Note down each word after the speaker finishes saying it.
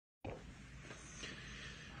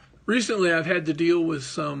Recently, I've had to deal with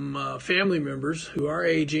some family members who are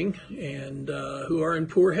aging and who are in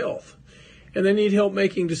poor health. And they need help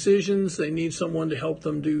making decisions. They need someone to help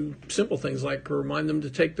them do simple things like remind them to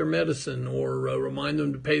take their medicine or remind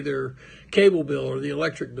them to pay their cable bill or the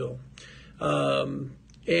electric bill.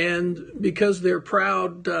 And because they're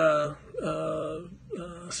proud,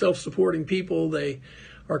 self-supporting people, they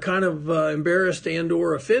are kind of embarrassed and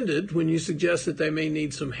or offended when you suggest that they may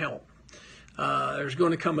need some help. There's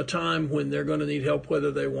going to come a time when they're going to need help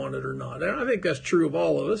whether they want it or not. And I think that's true of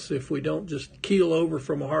all of us. If we don't just keel over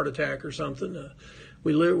from a heart attack or something,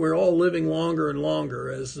 we're all living longer and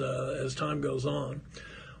longer as time goes on.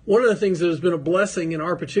 One of the things that has been a blessing in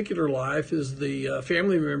our particular life is the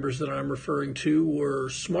family members that I'm referring to were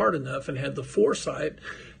smart enough and had the foresight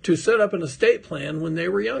to set up an estate plan when they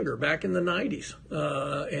were younger, back in the 90s.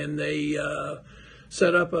 And they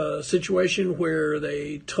set up a situation where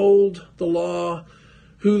they told the law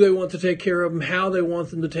who they want to take care of them, how they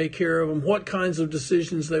want them to take care of them, what kinds of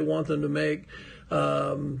decisions they want them to make,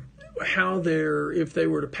 if they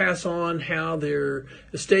were to pass on, how their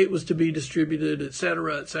estate was to be distributed, et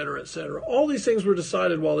cetera, et cetera, et cetera. All these things were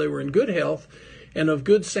decided while they were in good health and of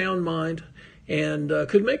good sound mind and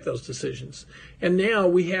could make those decisions. And now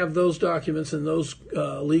we have those documents and those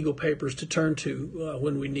legal papers to turn to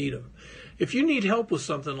when we need them. If you need help with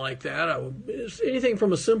something like that, anything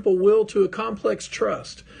from a simple will to a complex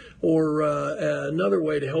trust or another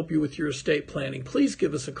way to help you with your estate planning, please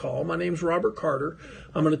give us a call. My name's Robert Carter.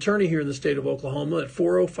 I'm an attorney here in the state of Oklahoma at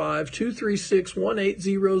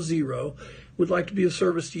 405-236-1800. We'd like to be of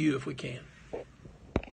service to you if we can.